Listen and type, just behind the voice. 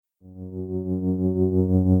The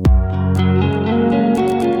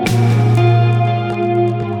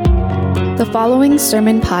following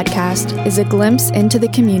sermon podcast is a glimpse into the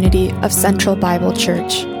community of Central Bible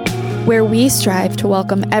Church, where we strive to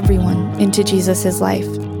welcome everyone into Jesus' life.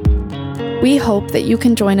 We hope that you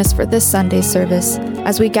can join us for this Sunday service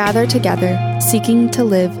as we gather together, seeking to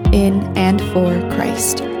live in and for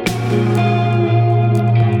Christ.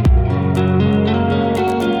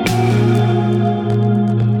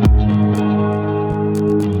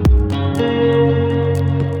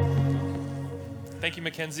 Thank you,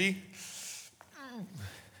 Mackenzie.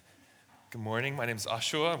 Good morning. My name is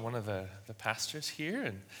Ashua. I'm one of the pastors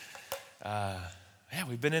here. And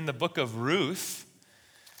we've been in the book of Ruth,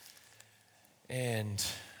 and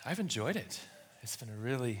I've enjoyed it. It's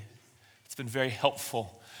been very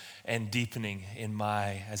helpful and deepening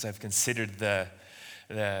as I've considered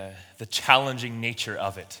the challenging nature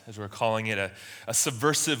of it, as we're calling it a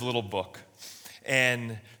subversive little book.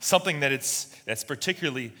 And something that's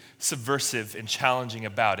particularly subversive and challenging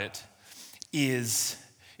about it is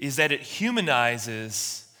that it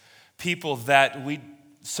humanizes people that we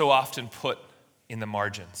so often put in the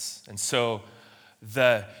margins. And so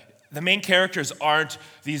the main characters aren't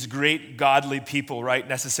these great godly people, right,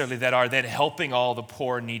 necessarily, that are then helping all the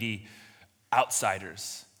poor, needy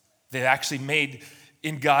outsiders. They've actually made,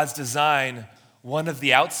 in God's design, one of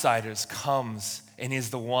the outsiders comes and is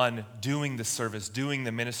the one doing the service, doing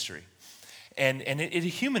the ministry. And it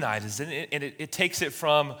humanizes, and it takes it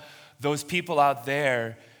from those people out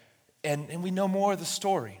there, and we know more of the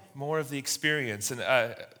story, more of the experience. And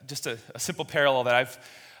just a simple parallel that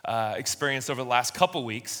I've experienced over the last couple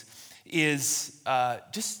weeks is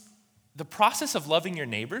just the process of loving your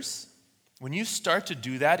neighbors. When you start to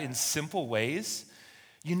do that in simple ways,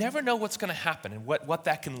 you never know what's going to happen and what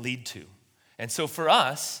that can lead to. And so for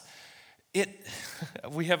us,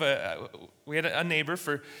 we had a neighbor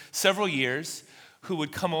for several years who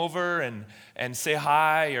would come over and say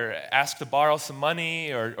hi or ask to borrow some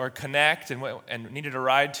money or connect and needed a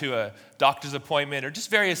ride to a doctor's appointment or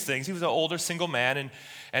just various things. He was an older single man,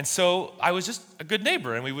 and so I was just a good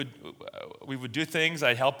neighbor, and we would do things.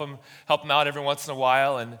 I'd help him out every once in a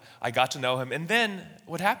while, and I got to know him. And then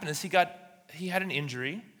what happened is he had an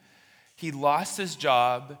injury. He lost his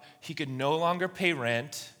job. He could no longer pay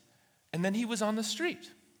rent, and then he was on the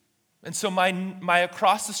street. And so my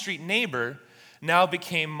across the street neighbor now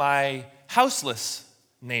became my houseless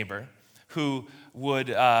neighbor who would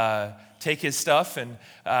take his stuff and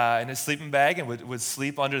in his sleeping bag and would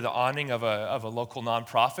sleep under the awning of a local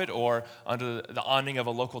nonprofit or under the awning of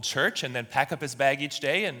a local church, and then pack up his bag each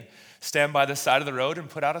day and stand by the side of the road and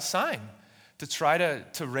put out a sign to try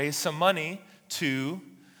to raise some money to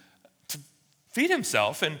feed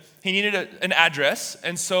himself. And he needed an address,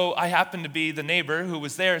 and so I happened to be the neighbor who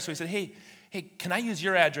was there. So he said, hey, can I use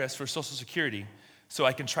your address for Social Security so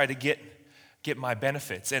I can try to get my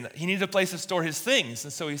benefits? And he needed a place to store his things.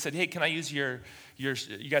 And so he said, hey, can I use you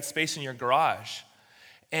got space in your garage?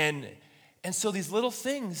 And so these little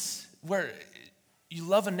things where you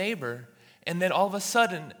love a neighbor, and then all of a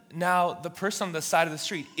sudden, now the person on the side of the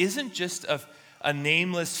street isn't just a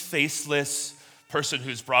nameless, faceless person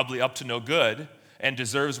who's probably up to no good and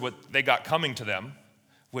deserves what they got coming to them,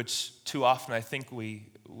 which too often I think we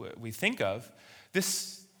think of.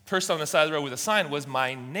 This person on the side of the road with a sign was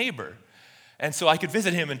my neighbor. And so I could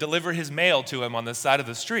visit him and deliver his mail to him on the side of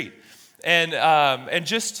the street. And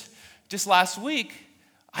just last week,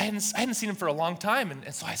 I hadn't seen him for a long time,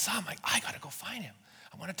 and so I saw him, like, I got to go find him.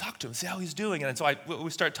 I want to talk to him, see how he's doing. And so we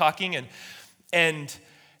start talking, and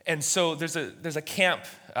so there's a camp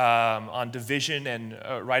on Division and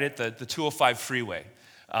right at the 205 freeway.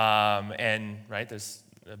 And right, there's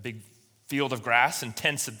a big field of grass and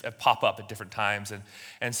tents that pop up at different times.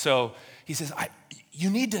 And so he says, you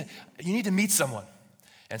need to meet someone.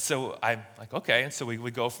 And so I'm like, okay. And so we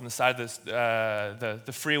go from the side of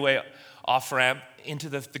the freeway off-ramp into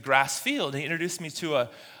the grass field. And he introduced me to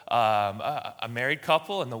a married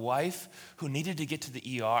couple and the wife who needed to get to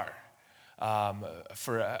the ER.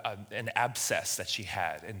 For an abscess that she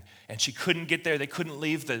had, and she couldn't get there. They couldn't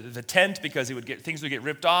leave the tent because things would get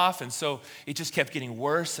ripped off, and so it just kept getting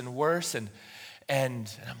worse and worse. And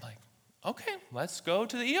I'm like, okay, let's go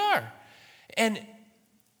to the ER. And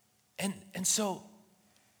so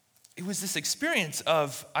it was this experience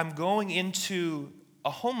of I'm going into a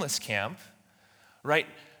homeless camp, right?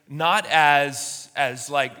 Not as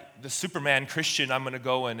like the Superman Christian, I'm going to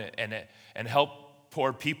go and help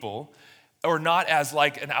poor people. Or not as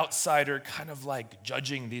like an outsider kind of like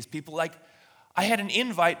judging these people. Like I had an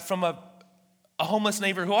invite from a homeless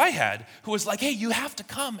neighbor who I had who was like, hey, you have to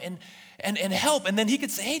come and help. And then he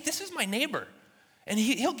could say, hey, this is my neighbor. And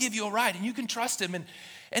he'll give you a ride, and you can trust him. And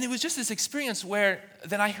it was just this experience where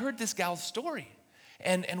then I heard this gal's story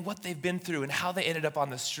and what they've been through and how they ended up on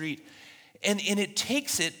the street. And it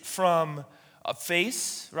takes it from a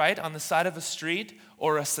face, right, on the side of a street,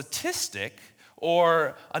 or a statistic,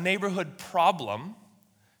 or a neighborhood problem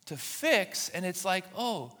to fix. And it's like,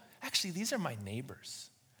 oh, actually, these are my neighbors.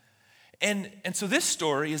 And so this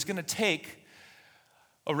story is going to take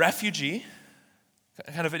a refugee,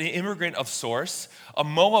 kind of an immigrant of sorts, a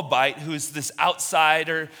Moabite who's this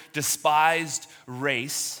outsider, despised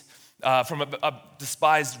race, from a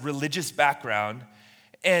despised religious background,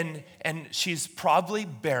 and she's probably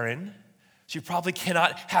barren. She probably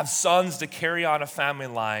cannot have sons to carry on a family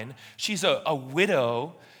line. She's a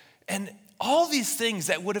widow, and all these things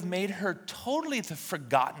that would have made her totally the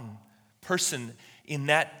forgotten person in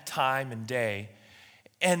that time and day.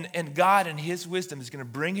 And God, in his wisdom, is going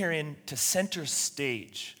to bring her into center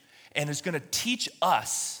stage and is going to teach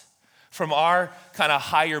us from our kind of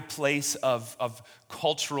higher place of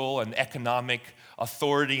cultural and economic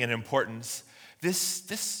authority and importance. This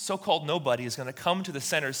so-called nobody is going to come to the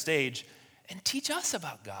center stage and teach us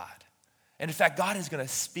about God. And in fact, God is going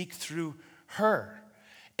to speak through her.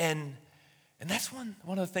 And that's one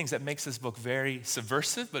of the things that makes this book very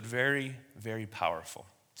subversive, but very, very powerful.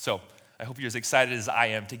 So I hope you're as excited as I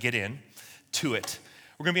am to get into it.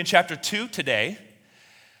 We're going to be in chapter 2 today.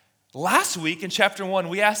 Last week in chapter 1,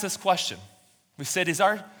 we asked this question. We said, is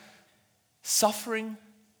our suffering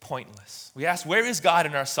pointless? We asked, where is God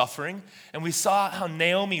in our suffering? And we saw how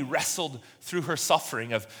Naomi wrestled through her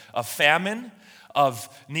suffering of famine, of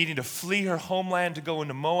needing to flee her homeland to go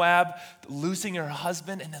into Moab, losing her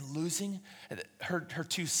husband, and then losing her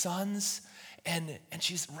 2 sons. And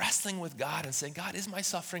she's wrestling with God and saying, God, is my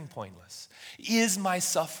suffering pointless? Is my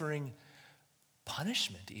suffering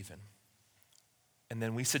punishment even? And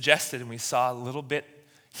then we suggested and we saw a little bit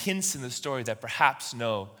hints in the story that perhaps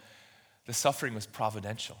no, the suffering was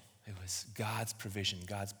providential. It was God's provision,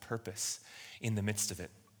 God's purpose in the midst of it.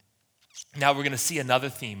 Now we're going to see another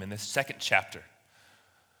theme in this second chapter.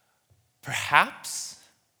 Perhaps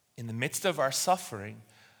in the midst of our suffering,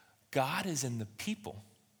 God is in the people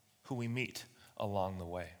who we meet along the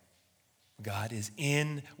way. God is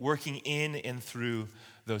working in and through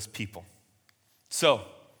those people. So,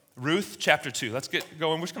 Ruth chapter 2. Let's get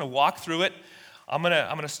going. We're just going to walk through it. I'm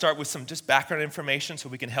going to start with some just background information so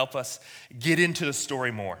we can help us get into the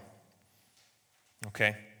story more.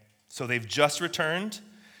 Okay? So they've just returned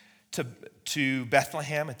to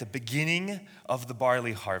Bethlehem at the beginning of the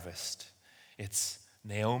barley harvest. It's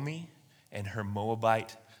Naomi and her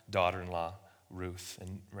Moabite daughter-in-law, Ruth.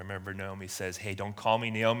 And remember, Naomi says, hey, don't call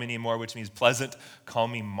me Naomi anymore, which means pleasant. Call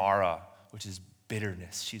me Mara, which is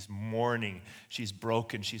bitterness. She's mourning. She's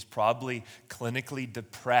broken. She's probably clinically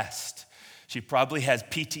depressed. She probably has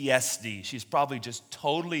PTSD. She's probably just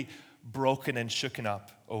totally broken and shooken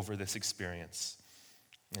up over this experience.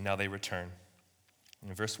 And now they return.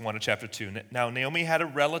 In verse 1 of chapter 2, now Naomi had a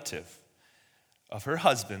relative of her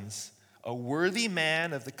husband's, a worthy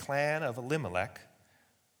man of the clan of Elimelech,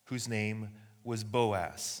 whose name was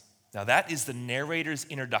Boaz. Now that is the narrator's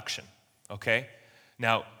introduction, okay?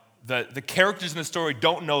 Now, the characters in the story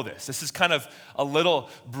don't know this. This is kind of a little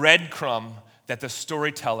breadcrumb that the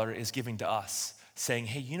storyteller is giving to us, saying,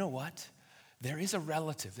 hey, you know what? There is a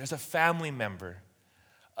relative, there's a family member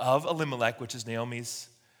of Elimelech, which is Naomi's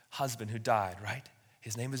husband who died, right?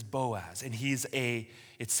 His name is Boaz, and he's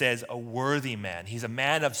it says, a worthy man. He's a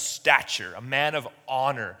man of stature, a man of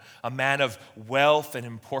honor, a man of wealth and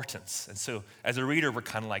importance. And so as a reader, we're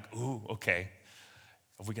kind of like, ooh, okay.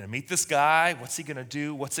 Are we going to meet this guy? What's he going to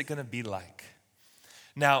do? What's it going to be like?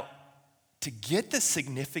 Now, to get the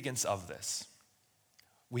significance of this,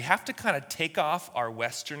 we have to kind of take off our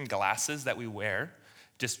Western glasses that we wear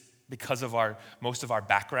just because of most of our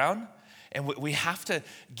background. And we have to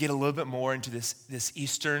get a little bit more into this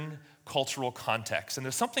Eastern cultural context. And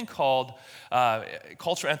there's something called,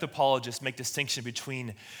 cultural anthropologists make distinction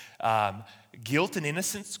between guilt and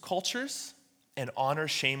innocence cultures and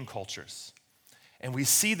honor-shame cultures. And we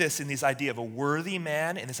see this in this idea of a worthy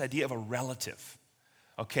man and this idea of a relative.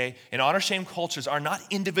 Okay? And honor-shame cultures are not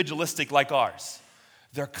individualistic like ours.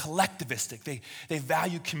 They're collectivistic. They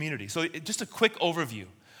value community. So just a quick overview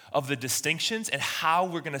of the distinctions and how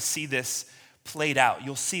we're going to see this played out.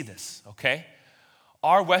 You'll see this, okay?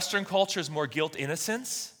 Our Western culture is more guilt,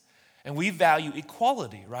 innocence, and we value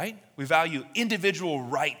equality, right? We value individual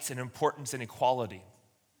rights and importance and equality.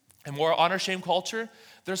 And more honor-shame culture,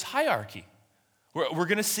 there's hierarchy. We're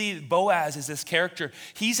going to see Boaz as this character.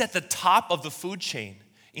 He's at the top of the food chain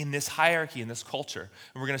in this hierarchy, in this culture.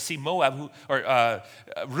 And we're going to see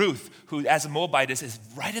Ruth, who as a Moabite is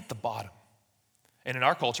right at the bottom. And in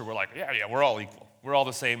our culture, we're like, yeah, we're all equal. We're all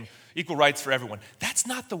the same, equal rights for everyone. That's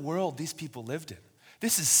not the world these people lived in.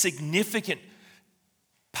 This is significant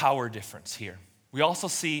power difference here. We also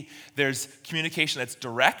see there's communication that's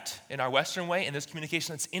direct in our Western way, and there's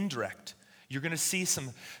communication that's indirect. You're going to see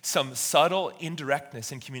some subtle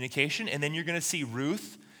indirectness in communication, and then you're going to see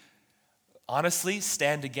Ruth honestly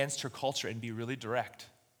stand against her culture and be really direct.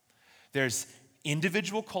 There's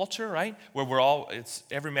individual culture, right? Where it's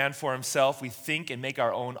every man for himself. We think and make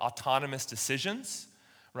our own autonomous decisions,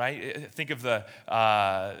 right? Think of the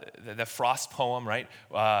Frost poem, right?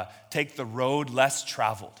 Take the road less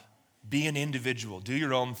traveled. Be an individual. Do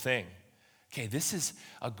your own thing. Okay, this is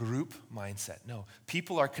a group mindset. No,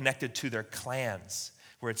 people are connected to their clans,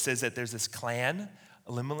 where it says that there's this clan.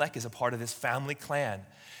 Elimelech is a part of this family clan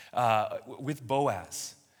with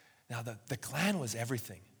Boaz. Now, the clan was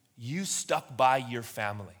everything. You stuck by your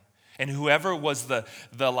family. And whoever was the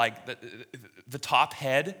top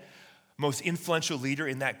head, most influential leader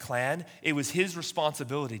in that clan, it was his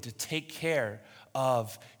responsibility to take care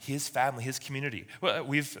of his family, his community.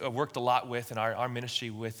 We've worked a lot with, in our ministry,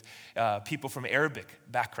 with people from Arabic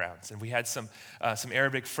backgrounds. And we had some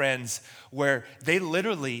Arabic friends where they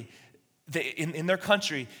literally, in their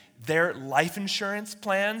country, their life insurance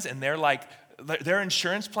plans and their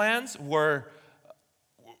insurance plans were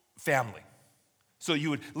family. So you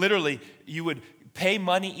would pay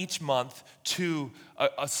money each month to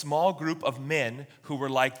a small group of men who were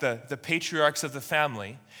like the patriarchs of the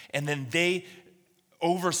family, and then they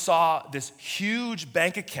oversaw this huge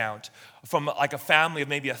bank account from like a family of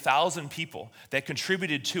maybe 1,000 people that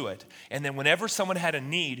contributed to it. And then whenever someone had a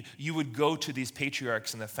need, you would go to these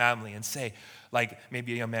patriarchs in the family and say, like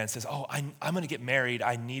maybe a young man says, oh, I'm going to get married.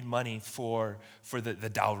 I need money for the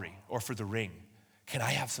dowry or for the ring. Can I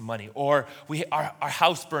have some money? Or our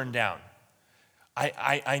house burned down.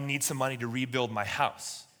 I need some money to rebuild my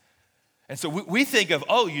house. And so we think of,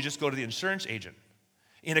 you just go to the insurance agent.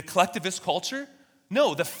 In a collectivist culture,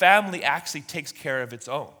 no, the family actually takes care of its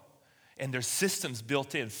own. And there's systems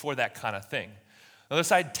built in for that kind of thing. On the other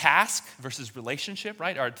side, task versus relationship,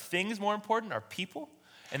 right? Are things more important? Are people?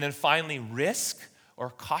 And then finally, risk or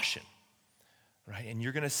caution, right? And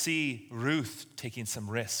you're going to see Ruth taking some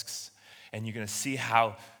risks. And you're going to see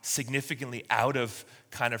how significantly out of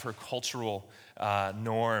kind of her cultural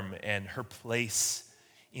norm and her place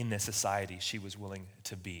in this society she was willing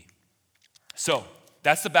to be. So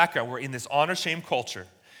that's the background. We're in this honor-shame culture,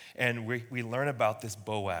 and we learn about this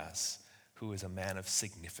Boaz, who is a man of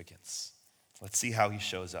significance. Let's see how he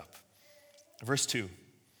shows up. Verse 2.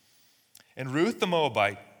 And Ruth the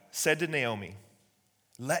Moabite said to Naomi,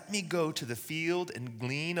 "Let me go to the field and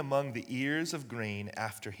glean among the ears of grain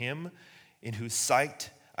after him, in whose sight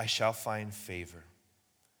I shall find favor."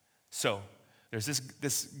 So there's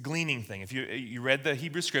this gleaning thing. If you read the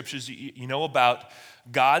Hebrew scriptures, you know about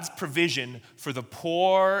God's provision for the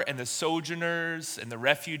poor and the sojourners and the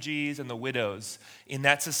refugees and the widows in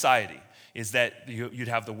that society. Is that you'd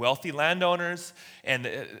have the wealthy landowners and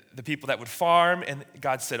the people that would farm, and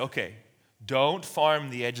God said, okay, don't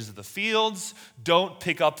farm the edges of the fields. Don't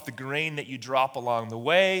pick up the grain that you drop along the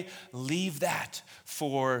way. Leave that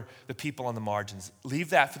for the people on the margins.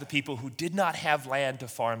 Leave that for the people who did not have land to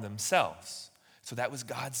farm themselves. So that was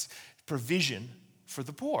God's provision for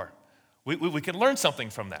the poor. We can learn something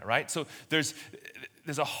from that, right? So there's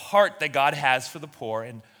a heart that God has for the poor,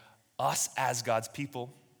 and us as God's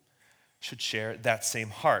people should share that same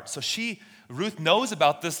heart. So Ruth knows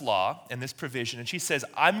about this law and this provision, and she says,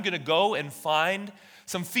 I'm going to go and find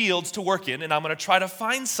some fields to work in, and I'm going to try to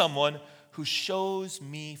find someone who shows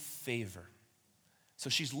me favor.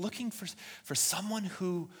 So she's looking for someone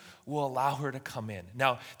who will allow her to come in.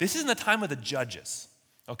 Now, this isn't the time of the judges,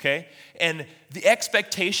 okay? And the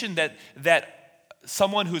expectation that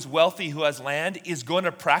someone who's wealthy, who has land, is going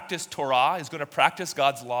to practice Torah, is going to practice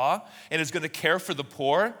God's law, and is going to care for the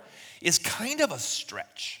poor is kind of a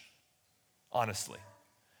stretch, honestly.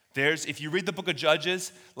 If you read the book of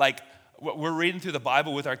Judges, like we're reading through the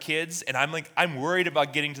Bible with our kids, and I'm worried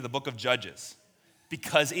about getting to the book of Judges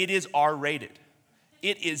because it is R-rated.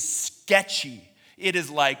 It is sketchy. It is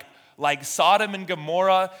like Sodom and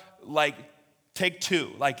Gomorrah, like take two.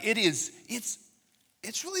 Like it's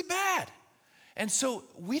really bad. And so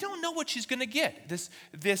we don't know what she's going to get.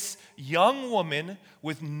 This young woman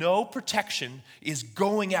with no protection is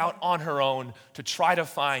going out on her own to try to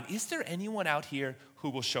find, is there anyone out here who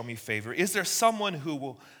will show me favor? Is there someone who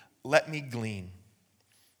will let me glean?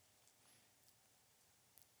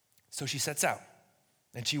 So she sets out,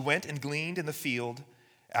 and she went and gleaned in the field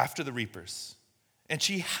after the reapers. And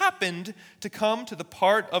she happened to come to the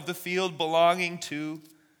part of the field belonging to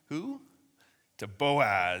who? To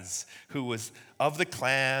Boaz, who was of the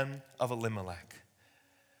clan of Elimelech.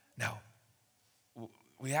 Now,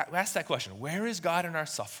 we ask that question, where is God in our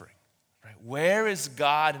suffering? Right? Where is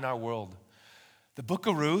God in our world? The book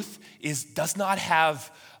of Ruth does not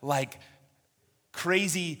have like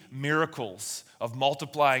crazy miracles of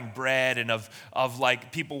multiplying bread and of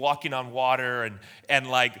like people walking on water and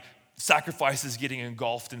like sacrifices getting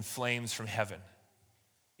engulfed in flames from heaven.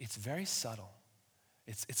 It's very subtle.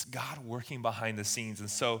 It's God working behind the scenes. And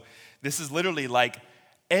so this is literally like,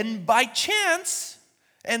 and by chance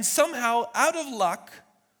and somehow out of luck,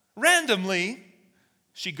 randomly,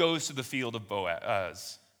 she goes to the field of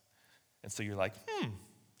Boaz. And so you're like,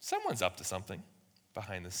 someone's up to something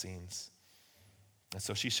behind the scenes. And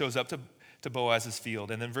so she shows up to Boaz's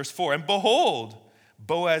field. And then verse 4, and behold,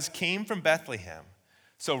 Boaz came from Bethlehem.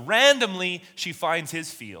 So randomly, she finds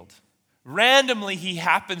his field. Randomly, he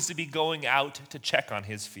happens to be going out to check on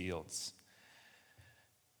his fields.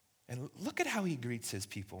 And look at how he greets his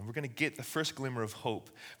people. And we're going to get the first glimmer of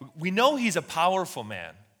hope. We know he's a powerful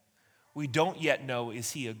man. We don't yet know,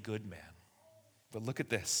 is he a good man? But look at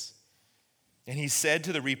this. And he said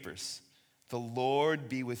to the reapers, the Lord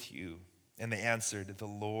be with you. And they answered, the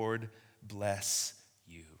Lord bless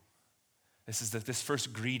you. This is this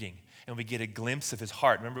first greeting, and we get a glimpse of his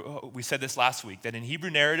heart. Remember, we said this last week, that in Hebrew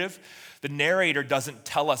narrative, the narrator doesn't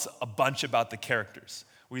tell us a bunch about the characters.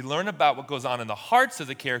 We learn about what goes on in the hearts of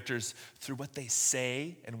the characters through what they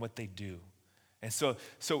say and what they do. And so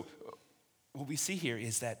what we see here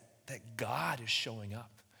is that God is showing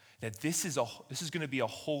up, that this is going to be a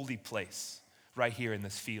holy place right here in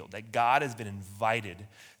this field, that God has been invited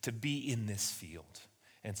to be in this field.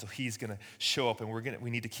 And so he's going to show up, and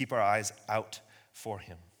we need to keep our eyes out for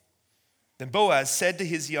him. Then Boaz said to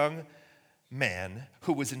his young man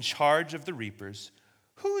who was in charge of the reapers,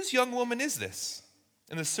 whose young woman is this?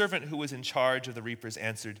 And the servant who was in charge of the reapers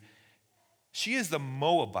answered, she is the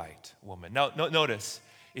Moabite woman. Now, notice,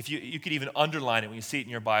 if you could even underline it when you see it in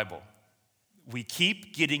your Bible, we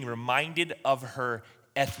keep getting reminded of her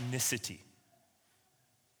ethnicity.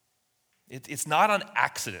 It's not an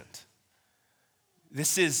accident.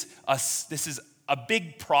 This is a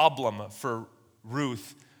big problem for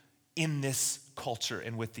Ruth in this culture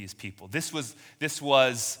and with these people. This was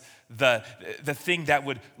the thing that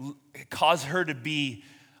would cause her to be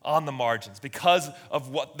on the margins because of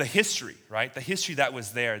what the history, right? The history that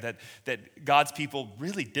was there, that God's people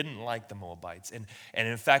really didn't like the Moabites. And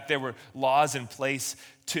in fact, there were laws in place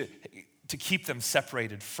to keep them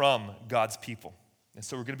separated from God's people. And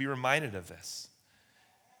so we're going to be reminded of this.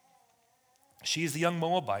 She is the young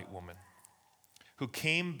Moabite woman who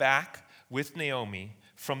came back with Naomi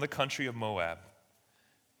from the country of Moab.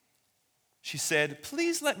 She said,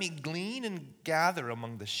 please let me glean and gather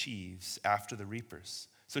among the sheaves after the reapers.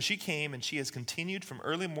 So she came, and she has continued from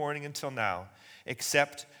early morning until now,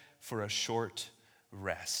 except for a short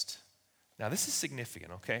rest. Now this is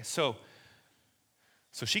significant, okay? So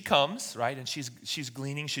she comes, right, and she's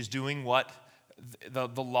gleaning, she's doing what the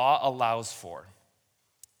law allows for.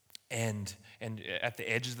 And at the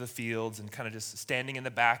edges of the fields and kind of just standing in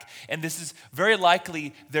the back. And this is very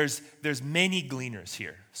likely there's many gleaners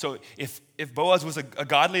here. So if Boaz was a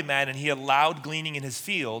godly man and he allowed gleaning in his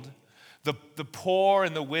field, the poor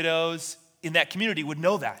and the widows in that community would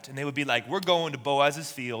know that. And they would be like, we're going to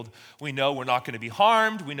Boaz's field. We know we're not going to be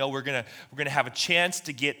harmed. We know we're going to have a chance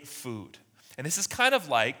to get food. And this is kind of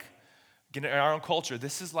like, in our own culture,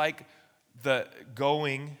 this is like the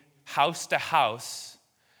going house to house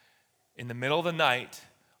in the middle of the night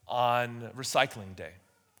on recycling day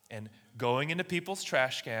and going into people's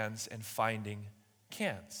trash cans and finding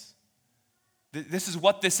cans. This is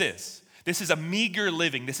what this is. This is a meager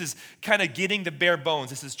living. This is kind of getting the bare bones.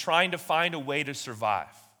 This is trying to find a way to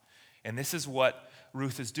survive. And this is what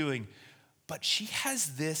Ruth is doing. But she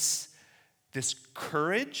has this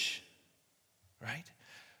courage, right,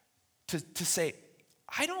 to say,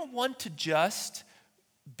 I don't want to just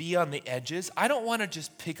be on the edges. I don't want to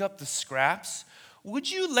just pick up the scraps. Would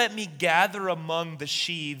you let me gather among the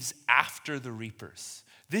sheaves after the reapers?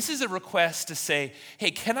 This is a request to say,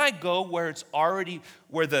 hey, can I go where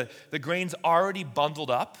the grain's already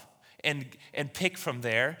bundled up and pick from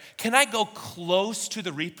there? Can I go close to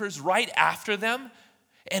the reapers right after them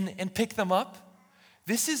and pick them up?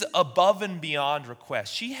 This is above and beyond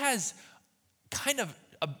request. She has kind of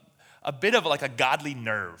a bit of like a godly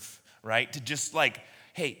nerve, right? To just like,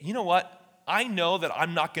 hey, you know what? I know that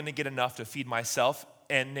I'm not going to get enough to feed myself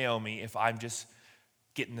and Naomi if I'm just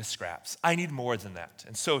getting the scraps. I need more than that.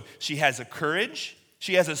 And so she has a courage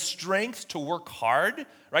She has a strength to work hard,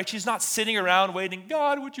 right? She's not sitting around waiting,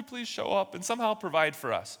 God, would you please show up and somehow provide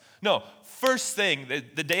for us? No, first thing,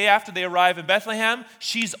 the day after they arrive in Bethlehem,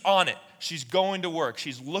 she's on it. She's going to work.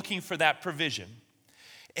 She's looking for that provision.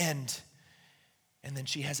 And then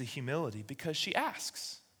she has a humility because she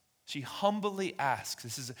asks. She humbly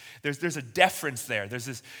asks. There's a deference there.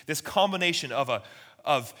 There's this combination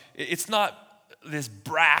of it's not this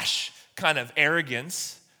brash kind of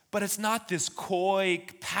arrogance, but it's not this coy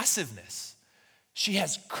passiveness. She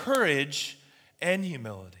has courage and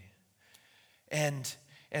humility. And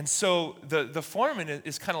so the foreman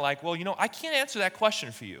is kind of like, well, I can't answer that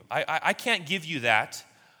question for you. I can't give you that,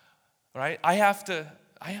 right? I have to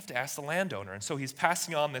ask the landowner. And so he's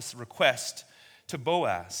passing on this request to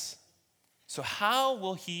Boaz. So how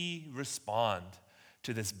will he respond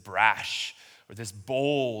to this brash or this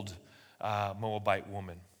bold Moabite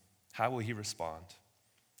woman? How will he respond?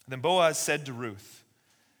 Then Boaz said to Ruth,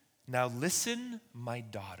 now listen, my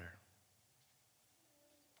daughter.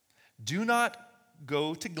 Do not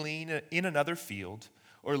go to glean in another field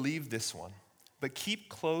or leave this one, but keep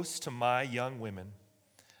close to my young women.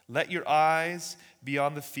 Let your eyes be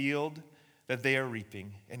on the field that they are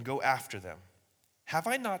reaping and go after them. Have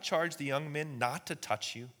I not charged the young men not to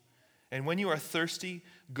touch you? And when you are thirsty,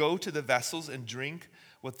 go to the vessels and drink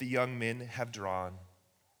what the young men have drawn.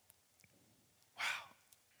 Wow.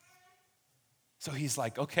 So he's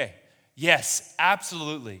like, okay, yes,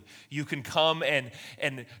 absolutely. You can come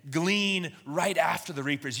and glean right after the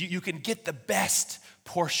reapers. You can get the best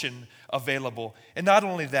portion available. And not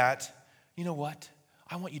only that, you know what?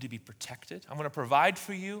 I want you to be protected. I'm going to provide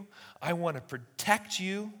for you. I want to protect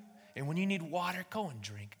you. And when you need water, go and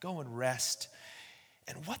drink. Go and rest.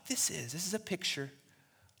 And what this is a picture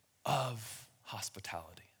of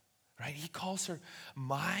hospitality, right? He calls her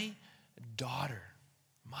my daughter.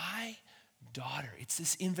 My daughter. It's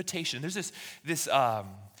this invitation. There's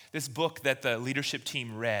this book that the leadership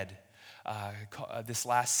team read this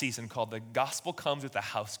last season called The Gospel Comes with a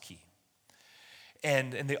House Key.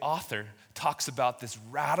 And the author talks about this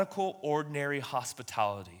radical, ordinary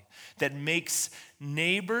hospitality that makes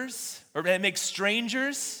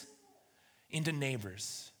strangers into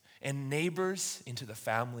neighbors, and neighbors into the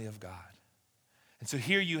family of God. And so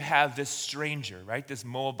here you have this stranger, right? This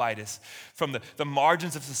Moabitess from the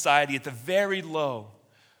margins of society at the very low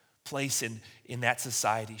place in that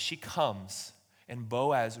society. She comes, and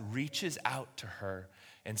Boaz reaches out to her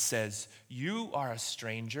and says, you are a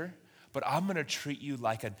stranger, but I'm going to treat you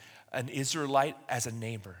like an Israelite as a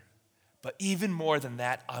neighbor. But even more than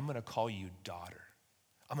that, I'm going to call you daughter.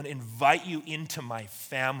 I'm going to invite you into my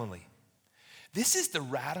family. This is the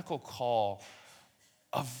radical call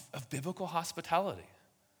of biblical hospitality,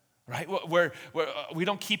 right? Where we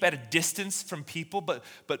don't keep at a distance from people, but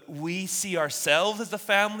we see ourselves as the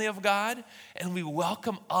family of God, and we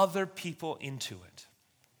welcome other people into it.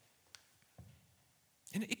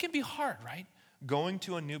 And it can be hard, right? Going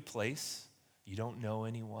to a new place, you don't know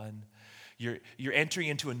anyone. You're entering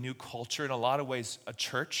into a new culture. In a lot of ways, a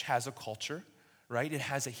church has a culture, right? It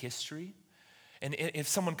has a history. And if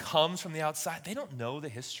someone comes from the outside, they don't know the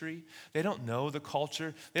history. They don't know the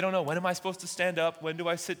culture. They don't know, when am I supposed to stand up? When do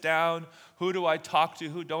I sit down? Who do I talk to?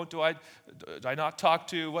 Who do I not talk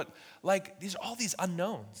to? These are all these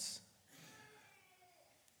unknowns.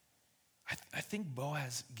 I think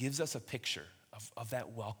Boaz gives us a picture of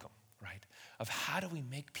that welcome, right? Of how do we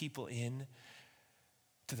make people in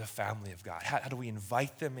to the family of God? How do we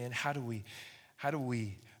invite them in? How do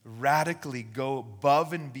we radically go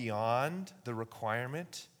above and beyond the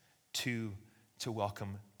requirement to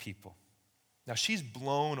welcome people? Now, she's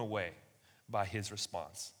blown away by his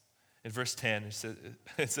response. In verse 10,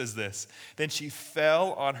 it says this, then she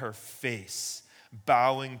fell on her face,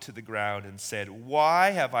 bowing to the ground, and said,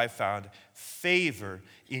 why have I found favor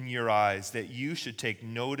in your eyes that you should take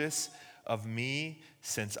notice of me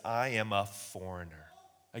since I am a foreigner?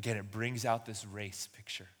 Again, it brings out this race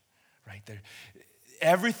picture, right there.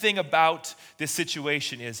 Everything about this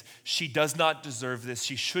situation is she does not deserve this.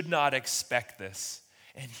 She should not expect this.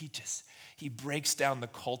 And he breaks down the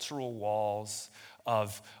cultural walls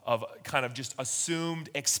of kind of just assumed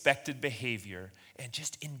expected behavior and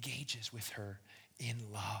just engages with her in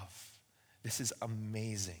love. This is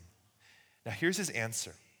amazing. Now here's his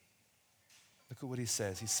answer. Look at what he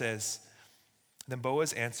says. He says, then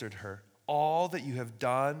Boaz answered her, all that you have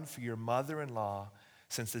done for your mother-in-law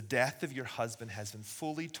since the death of your husband has been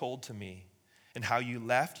fully told to me, and how you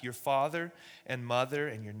left your father and mother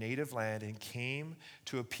and your native land and came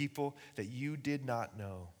to a people that you did not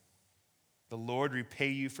know. The Lord repay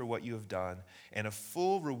you for what you have done, and a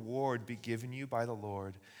full reward be given you by the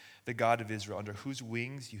Lord. the God of Israel, under whose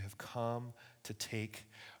wings you have come to take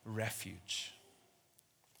refuge.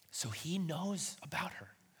 So he knows about her.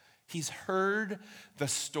 He's heard the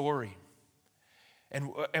story.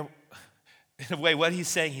 And in a way, what he's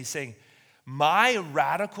saying, my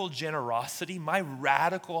radical generosity, my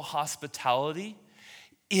radical hospitality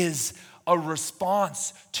is a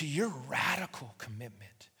response to your radical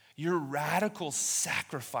commitment, your radical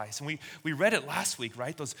sacrifice. And we read it last week,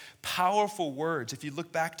 right? Those powerful words. If you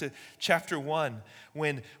look back to chapter 1,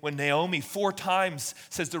 when Naomi 4 times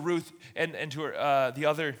says to Ruth and to her, the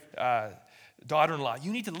other daughter-in-law,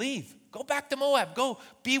 you need to leave. Go back to Moab. Go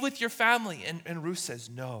be with your family. And Ruth says,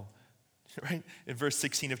 no. Right? In verse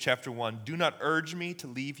 16 of chapter 1, do not urge me to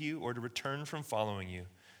leave you or to return from following you.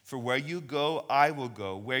 For where you go, I will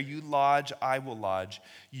go. Where you lodge, I will lodge.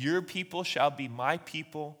 Your people shall be my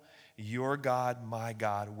people, your God, my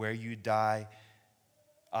God. Where you die,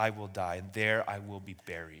 I will die, and there I will be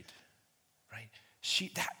buried. Right?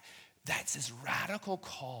 That's this radical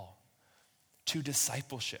call to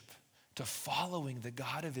discipleship, to following the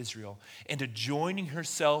God of Israel, and to joining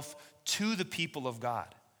herself to the people of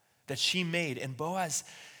God that she made. And Boaz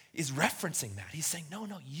is referencing that. He's saying, no,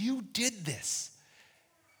 you did this.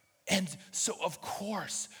 And so, of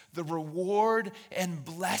course, the reward and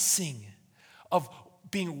blessing of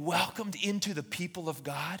being welcomed into the people of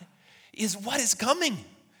God is what is coming,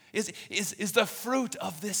 is the fruit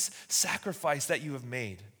of this sacrifice that you have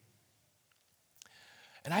made.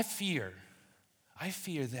 And I fear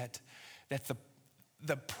that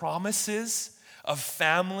the promises of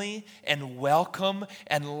family and welcome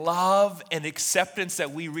and love and acceptance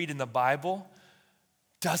that we read in the Bible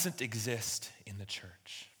doesn't exist in the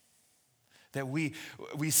church. That we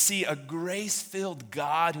see a grace-filled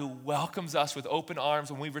God who welcomes us with open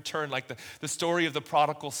arms when we return, like the story of the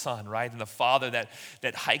prodigal son, right? And the father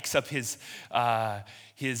that hikes up his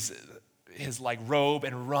like robe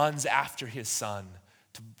and runs after his son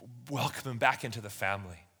to welcome him back into the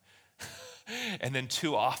family. And then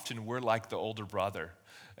too often we're like the older brother,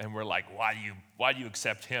 and we're like, why do you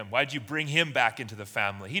accept him? Why did you bring him back into the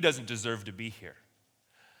family? He doesn't deserve to be here.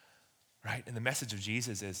 Right? And the message of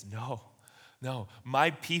Jesus is, no,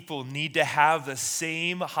 my people need to have the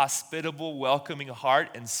same hospitable, welcoming heart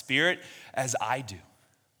and spirit as I do.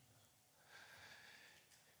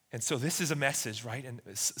 And so this is a message, right? And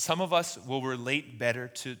some of us will relate better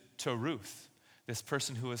to Ruth, this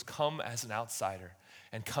person who has come as an outsider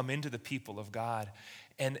and come into the people of God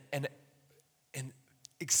and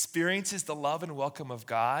experiences the love and welcome of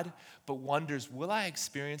God, but wonders, will I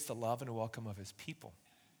experience the love and welcome of his people?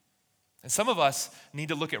 And some of us need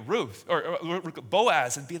to look at Ruth or look at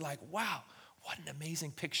Boaz and be like, wow, what an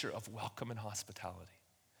amazing picture of welcome and hospitality.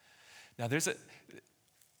 Now there's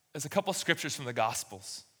a couple of scriptures from the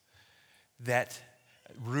Gospels that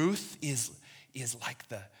Ruth is like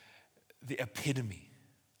the epitome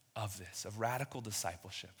of this, of radical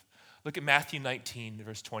discipleship. Look at Matthew 19,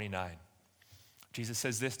 verse 29. Jesus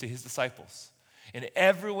says this to his disciples. And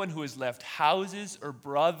everyone who has left houses or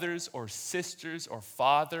brothers or sisters or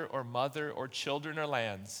father or mother or children or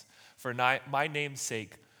lands for my name's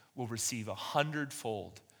sake will receive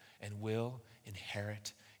 100-fold and will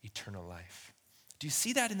inherit eternal life. Do you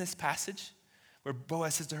see that in this passage? Where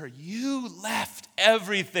Boaz says to her, you left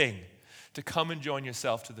everything to come and join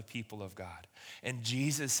yourself to the people of God. And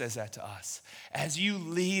Jesus says that to us. As you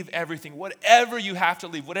leave everything, whatever you have to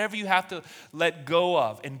leave, whatever you have to let go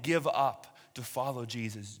of and give up to follow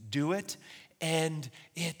Jesus, do it and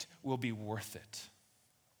it will be worth it.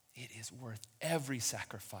 It is worth every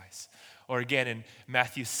sacrifice. Or again in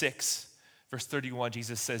Matthew 6, verse 31,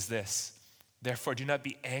 Jesus says this, therefore do not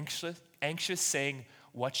be anxious saying,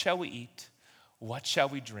 what shall we eat? What shall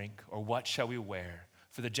we drink? Or what shall we wear?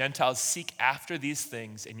 For the Gentiles seek after these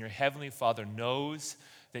things, and your heavenly Father knows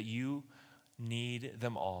that you need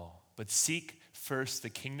them all. But seek first the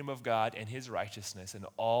kingdom of God and his righteousness, and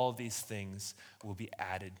all these things will be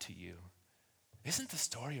added to you. Isn't the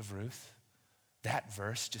story of Ruth, that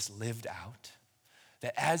verse just lived out?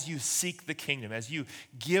 That as you seek the kingdom, as you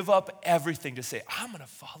give up everything to say, I'm going to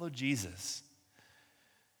follow Jesus,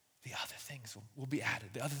 the other things will be added.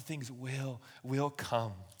 The other things will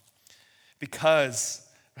come. Because,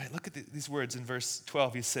 right, look at these words in verse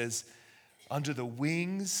 12. He says, under the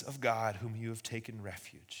wings of God whom you have taken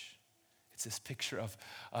refuge. It's this picture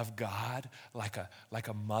of God like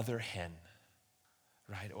a mother hen,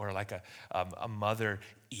 right? Or like a mother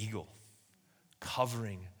eagle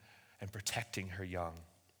covering and protecting her young.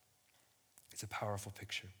 It's a powerful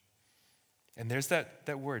picture. And there's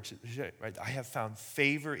that word, right? I have found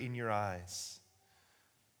favor in your eyes,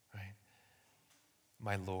 right?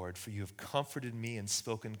 my Lord, for you have comforted me and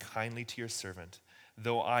spoken kindly to your servant,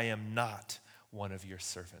 though I am not one of your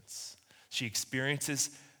servants." She experiences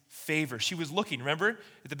favor. She was looking, remember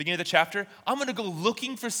at the beginning of the chapter? I'm going to go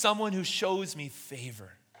looking for someone who shows me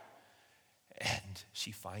favor. And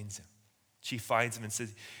she finds him. She finds him and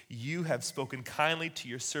says, "You have spoken kindly to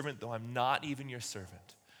your servant, though I'm not even your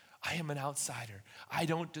servant. I am an outsider. I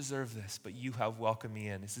don't deserve this, but you have welcomed me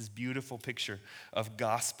in." It's this beautiful picture of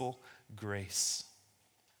gospel grace.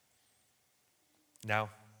 Now,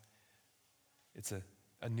 it's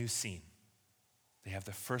a new scene. They have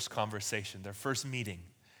their first conversation, their first meeting.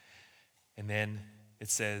 And then it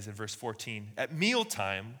says in verse 14, "At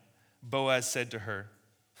mealtime, Boaz said to her,"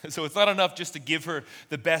 so it's not enough just to give her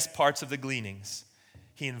the best parts of the gleanings.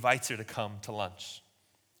 He invites her to come to lunch.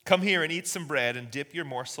 "Come here and eat some bread and dip your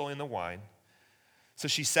morsel in the wine." So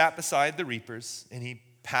she sat beside the reapers, and he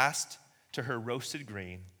passed to her roasted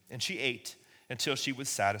grain, and she ate until she was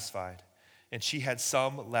satisfied, and she had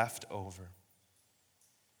some left over.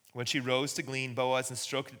 When she rose to glean, Boaz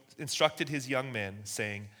instructed his young men,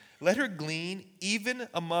 saying, "Let her glean even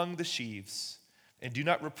among the sheaves, and do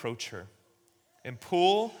not reproach her. And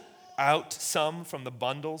pull out some from the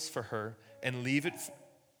bundles for her, and leave it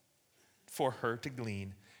for her to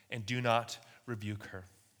glean, and do not rebuke her."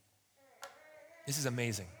 This is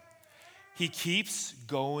amazing. He keeps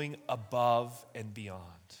going above and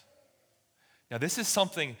beyond. Now, this is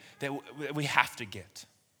something that we have to get.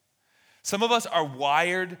 Some of us are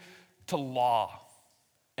wired to law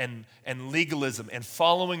and legalism and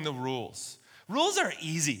following the rules. Rules are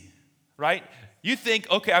easy, right? You think,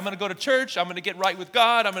 okay, I'm going to go to church, I'm going to get right with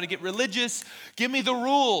God, I'm going to get religious. Give me the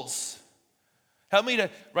rules. Help me to,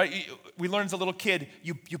 right? We learned as a little kid,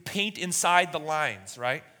 you paint inside the lines,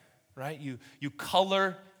 right? Right? You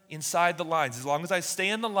color inside the lines. As long as I stay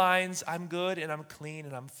in the lines, I'm good and I'm clean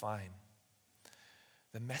and I'm fine.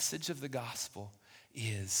 The message of the gospel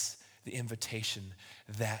is the invitation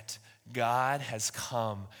that God has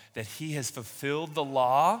come, that he has fulfilled the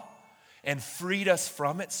law and freed us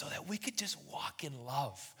from it so that we could just walk in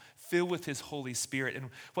love, filled with his Holy Spirit.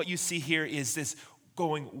 And what you see here is this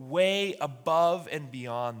going way above and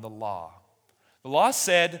beyond the law. The law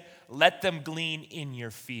said, "Let them glean in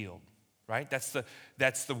your field," right? That's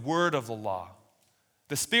the word of the law.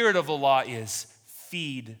 The spirit of the law is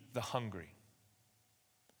feed the hungry.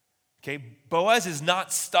 Okay, Boaz is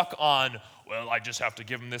not stuck on, well, I just have to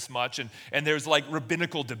give him this much. And there's like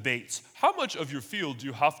rabbinical debates. How much of your field do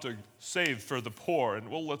you have to save for the poor? And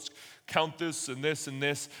well, let's count this and this and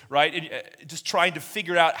this, right? And just trying to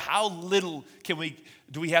figure out how little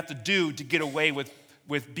do we have to do to get away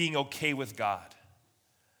with being okay with God.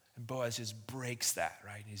 And Boaz just breaks that,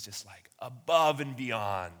 right? He's just like above and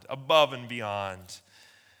beyond,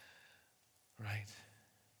 right?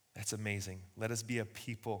 That's amazing. Let us be a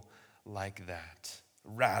people like that.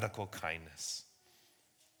 Radical kindness.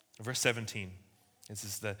 Verse 17, this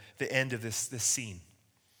is the end of this scene.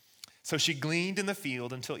 "So she gleaned in the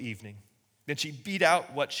field until evening. Then she beat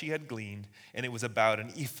out what she had gleaned, and it was about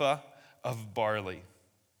an ephah of barley."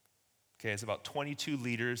 Okay, it's about 22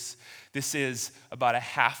 liters. This is about a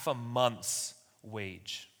half a month's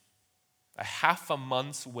wage. A half a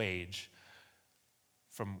month's wage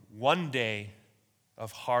from one day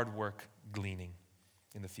of hard work gleaning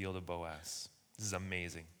in the field of Boaz. This is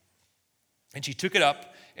amazing. "And she took it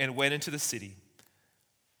up and went into the city."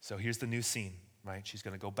 So here's the new scene, right? She's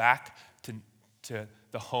going to go back to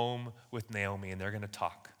the home with Naomi, and they're going to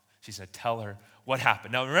talk. She's going to tell her what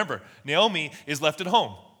happened. Now remember, Naomi is left at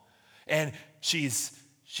home, and she's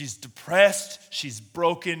depressed, she's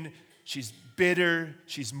broken, she's bitter,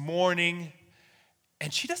 she's mourning,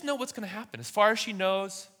 and she doesn't know what's going to happen. As far as she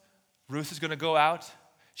knows, Ruth is going to go out.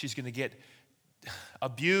 She's going to get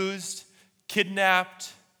abused,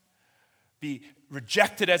 kidnapped, be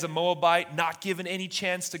rejected as a Moabite, not given any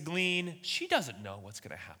chance to glean. She doesn't know what's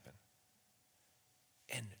going to happen.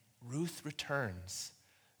 And Ruth returns,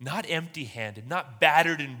 not empty-handed, not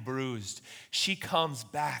battered and bruised. She comes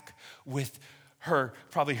back with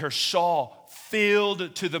probably her shawl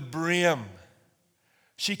filled to the brim.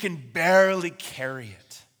 She can barely carry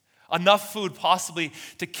it. Enough food possibly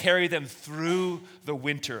to carry them through the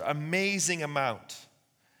winter. Amazing amount.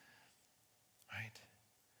 Right?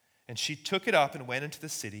 And she took it up and went into the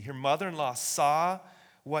city. Her mother-in-law saw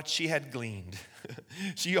what she had gleaned.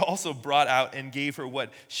 She also brought out and gave her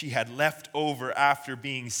what she had left over after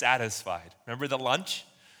being satisfied. Remember the lunch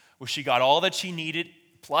where she got all that she needed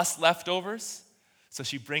plus leftovers? So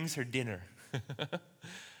she brings her dinner.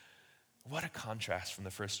 What a contrast from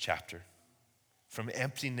the first chapter. From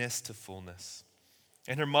emptiness to fullness.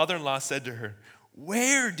 And her mother-in-law said to her,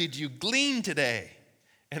 "Where did you glean today?"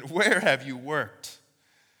 And where have you worked?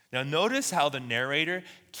 Now notice how the narrator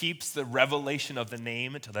keeps the revelation of the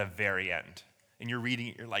name until the very end. And you're reading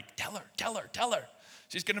it, you're like, tell her, tell her, tell her.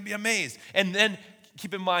 She's going to be amazed. And then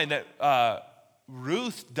keep in mind that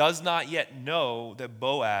Ruth does not yet know that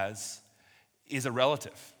Boaz is a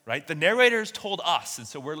relative, right? The narrator's told us, and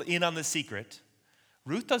so we're in on the secret.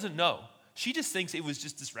 Ruth doesn't know. She just thinks it was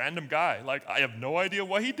just this random guy. Like, I have no idea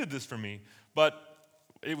why he did this for me, but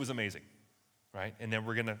it was amazing, right? And then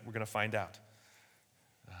we're gonna find out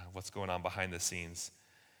what's going on behind the scenes.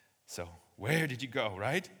 So, where did you go,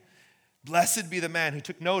 right? Blessed be the man who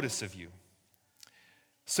took notice of you.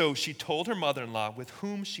 So she told her mother-in-law with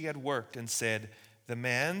whom she had worked and said, the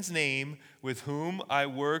man's name with whom I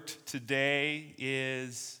worked today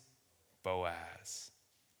is Boaz.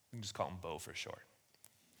 We can just call him Bo for short.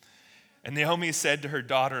 And Naomi said to her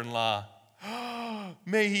daughter-in-law,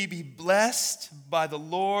 may he be blessed by the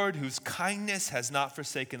Lord, whose kindness has not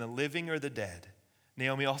forsaken the living or the dead.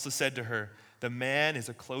 Naomi also said to her, the man is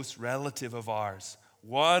a close relative of ours,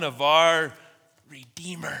 one of our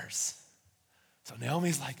redeemers. So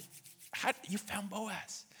Naomi's like, you found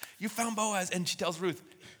Boaz. You found Boaz. And she tells Ruth,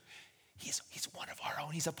 he's one of our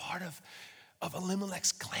own. He's a part of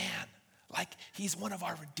Elimelech's clan. Like, he's one of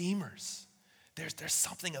our redeemers. There's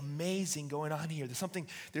something amazing going on here.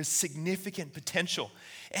 There's significant potential.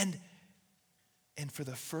 And for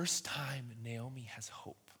the first time, Naomi has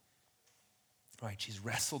hope. Right? She's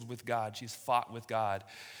wrestled with God. She's fought with God.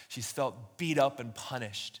 She's felt beat up and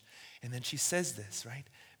punished. And then she says this, right?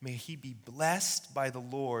 May he be blessed by the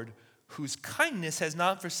Lord, whose kindness has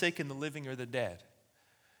not forsaken the living or the dead.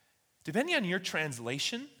 Depending on your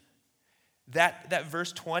translation, that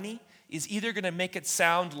verse 20 is either going to make it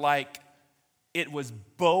sound like it was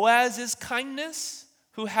Boaz's kindness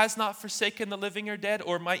who has not forsaken the living or dead,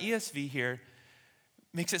 or my ESV here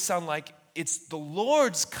makes it sound like it's the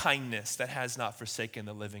Lord's kindness that has not forsaken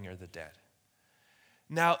the living or the dead.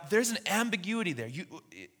 Now, there's an ambiguity there.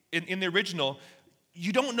 In the original,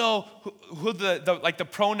 you don't know who the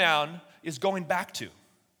pronoun is going back to.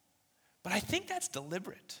 But I think that's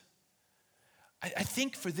deliberate. I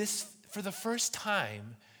think for the first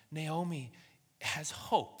time, Naomi has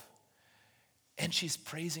hope. And she's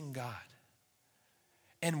praising God.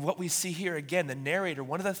 And what we see here again, the narrator,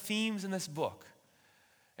 one of the themes in this book,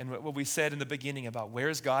 and what we said in the beginning about where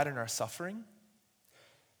is God in our suffering,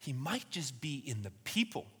 he might just be in the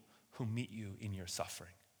people who meet you in your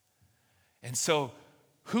suffering. And so,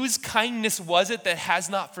 whose kindness was it that has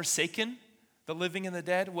not forsaken the living and the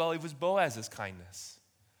dead? Well, it was Boaz's kindness.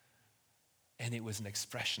 And it was an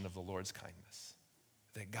expression of the Lord's kindness.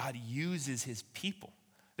 That God uses his people.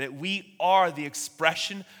 That we are the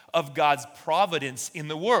expression of God's providence in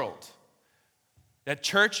the world. That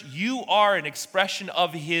church, you are an expression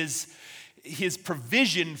of his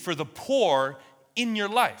provision for the poor in your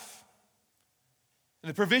life. And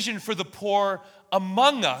the provision for the poor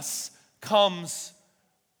among us comes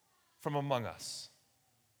from among us.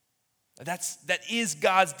 That is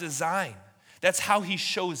God's design. That's how he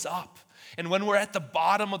shows up. And when we're at the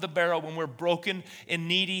bottom of the barrel, when we're broken and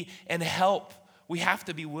needy and help, we have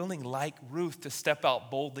to be willing, like Ruth, to step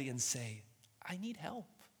out boldly and say, I need help.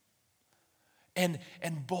 And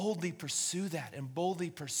boldly pursue that, and boldly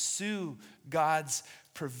pursue God's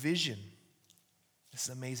provision. This is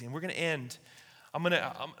amazing. We're going to end. I'm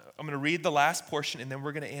going to read the last portion, and then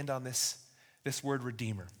we're going to end on this word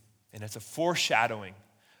redeemer. And it's a foreshadowing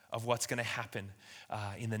of what's going to happen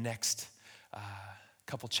in the next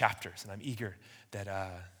couple chapters. And I'm eager that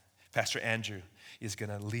Pastor Andrew is going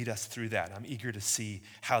to lead us through that. I'm eager to see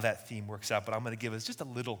how that theme works out, but I'm going to give us just a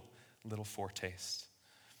little foretaste.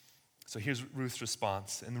 So here's Ruth's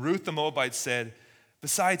response. And Ruth the Moabite said,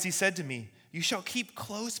 besides, he said to me, you shall keep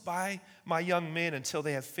close by my young men until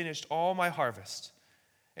they have finished all my harvest.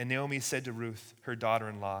 And Naomi said to Ruth, her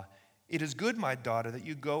daughter-in-law, it is good, my daughter, that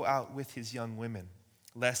you go out with his young women,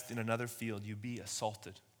 lest in another field you be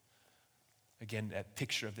assaulted. Again, that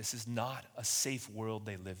picture of this is not a safe world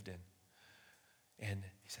they lived in. And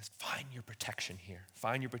he says, find your protection here.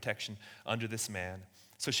 Find your protection under this man.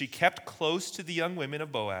 So she kept close to the young women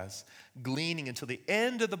of Boaz, gleaning until the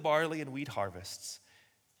end of the barley and wheat harvests.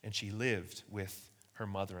 And she lived with her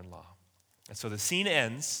mother-in-law. And so the scene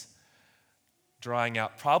ends, drawing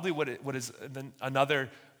out probably what is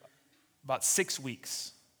another about 6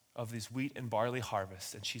 weeks of these wheat and barley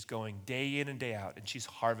harvests. And she's going day in and day out, and she's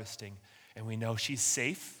harvesting. And we know she's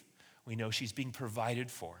safe. We know she's being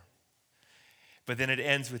provided for. But then it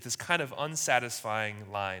ends with this kind of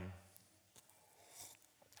unsatisfying line.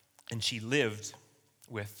 And she lived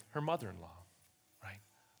with her mother-in-law, right?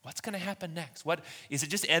 What's going to happen next? Is it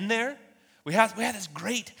just end there? We had this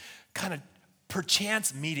great kind of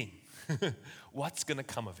perchance meeting. What's going to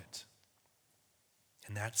come of it?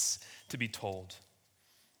 And that's to be told.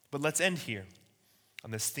 But let's end here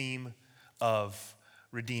on this theme of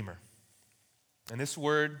Redeemer. And this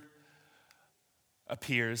word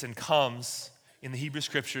appears and comes in the Hebrew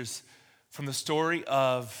Scriptures from the story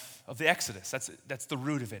of the Exodus. That's the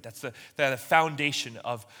root of it. That's the foundation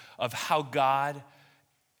of how God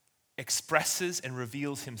expresses and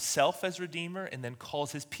reveals himself as Redeemer and then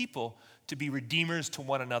calls his people to be redeemers to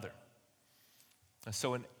one another. And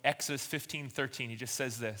so in Exodus 15:13, he just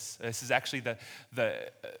says this. This is actually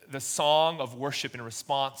the song of worship in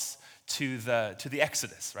response to the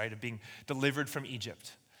Exodus, right, of being delivered from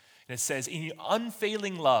Egypt. And it says, in your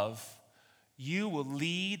unfailing love, you will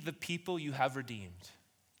lead the people you have redeemed.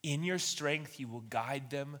 In your strength, you will guide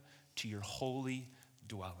them to your holy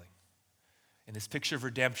dwelling. And this picture of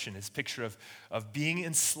redemption, this picture of being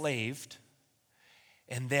enslaved,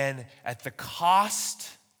 and then at the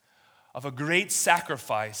cost of a great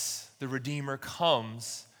sacrifice, the Redeemer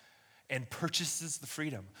comes and purchases the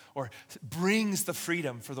freedom, or brings the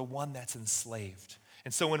freedom for the one that's enslaved.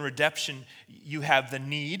 And so in redemption, you have the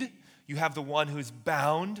need, you have the one who's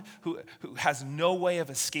bound, who has no way of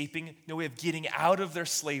escaping, no way of getting out of their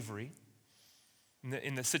slavery.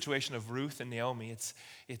 In the situation of Ruth and Naomi,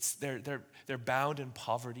 they're bound in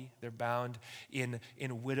poverty, they're bound in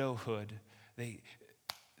widowhood. They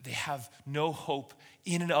have no hope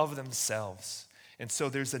in and of themselves. And so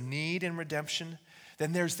there's a need in redemption.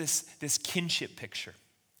 Then there's this kinship picture.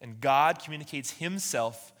 And God communicates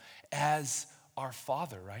himself as our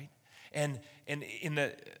Father, right? And in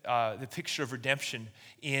the picture of redemption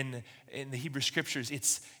in the Hebrew Scriptures,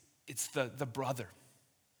 it's the brother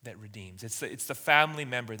that redeems. It's the family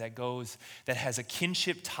member that has a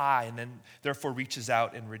kinship tie and then therefore reaches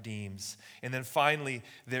out and redeems. And then finally,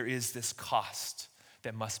 there is this cost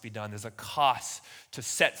that must be done. There's a cost to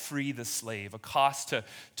set free the slave, a cost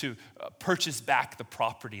to purchase back the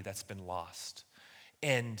property that's been lost.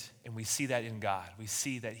 And we see that in God. We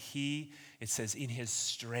see that it says, in his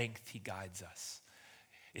strength, he guides us.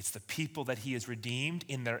 It's the people that he has redeemed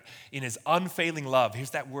in his unfailing love. Here's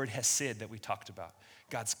that word hesed that we talked about.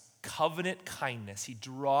 God's covenant kindness. He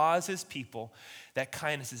draws his people. That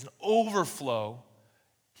kindness is an overflow.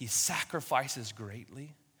 He sacrifices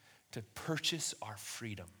greatly to purchase our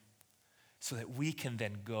freedom so that we can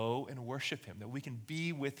then go and worship him, that we can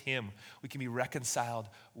be with him, we can be reconciled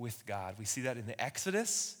with God. We see that in the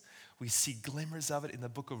Exodus. We see glimmers of it in the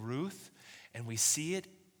book of Ruth, and we see it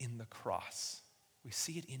in the cross. We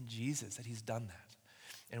see it in Jesus, that he's done that.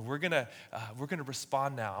 And we're gonna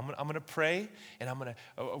respond now. I'm gonna pray, and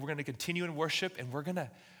we're gonna continue in worship, and we're gonna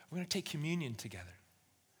take communion together.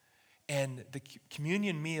 And the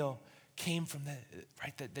communion meal came from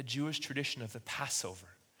the Jewish tradition of the Passover,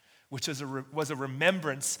 which was a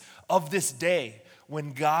remembrance of this day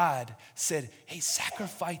when God said, "Hey,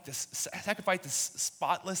 sacrifice this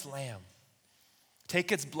spotless lamb.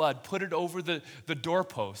 Take its blood, put it over the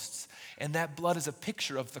doorposts, and that blood is a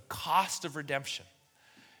picture of the cost of redemption."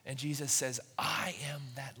 And Jesus says, "I am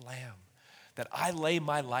that lamb, that I lay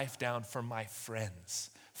my life down for my friends,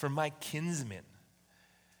 for my kinsmen."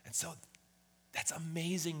 And so that's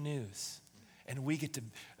amazing news. And we get to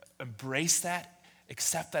embrace that,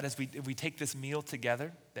 accept that as we take this meal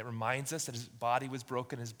together that reminds us that his body was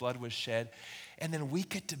broken, his blood was shed. And then we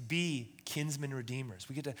get to be kinsmen redeemers.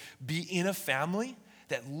 We get to be in a family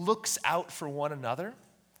that looks out for one another.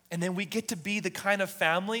 And then we get to be the kind of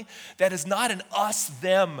family that is not an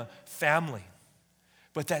us-them family,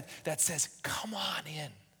 but that says, come on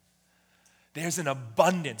in. There's an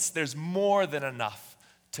abundance. There's more than enough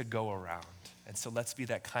to go around. And so let's be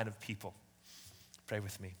that kind of people. Pray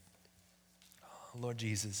with me. Lord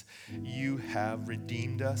Jesus, you have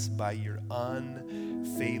redeemed us by your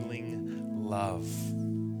unfailing love.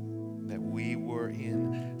 That we were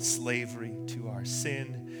in slavery to our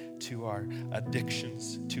sin, to our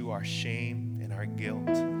addictions, to our shame and our guilt.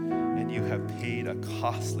 And you have paid a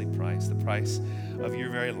costly price, the price of your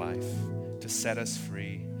very life, to set us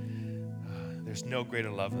free. There's no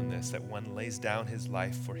greater love than this, that one lays down his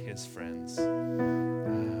life for his friends.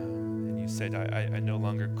 And you said, I no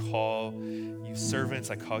longer call you servants,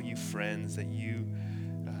 I call you friends, that you've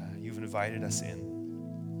invited us in.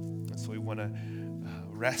 And so we want to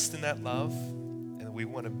rest in that love, and we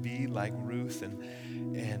want to be like Ruth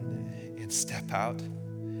and step out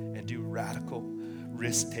and do radical,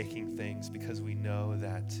 risk-taking things, because we know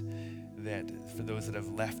that for those that have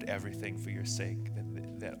left everything for your sake,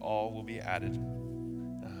 that all will be added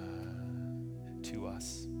to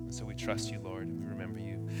us. And so we trust you, Lord, and we remember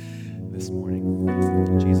you this morning.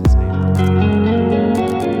 In Jesus' name.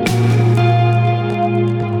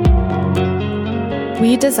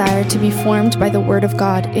 desire to be formed by the Word of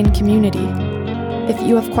God in community. If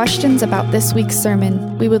you have questions about this week's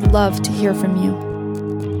sermon, we would love to hear from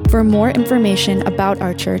you. For more information about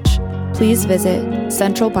our church, please visit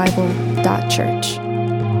centralbible.church.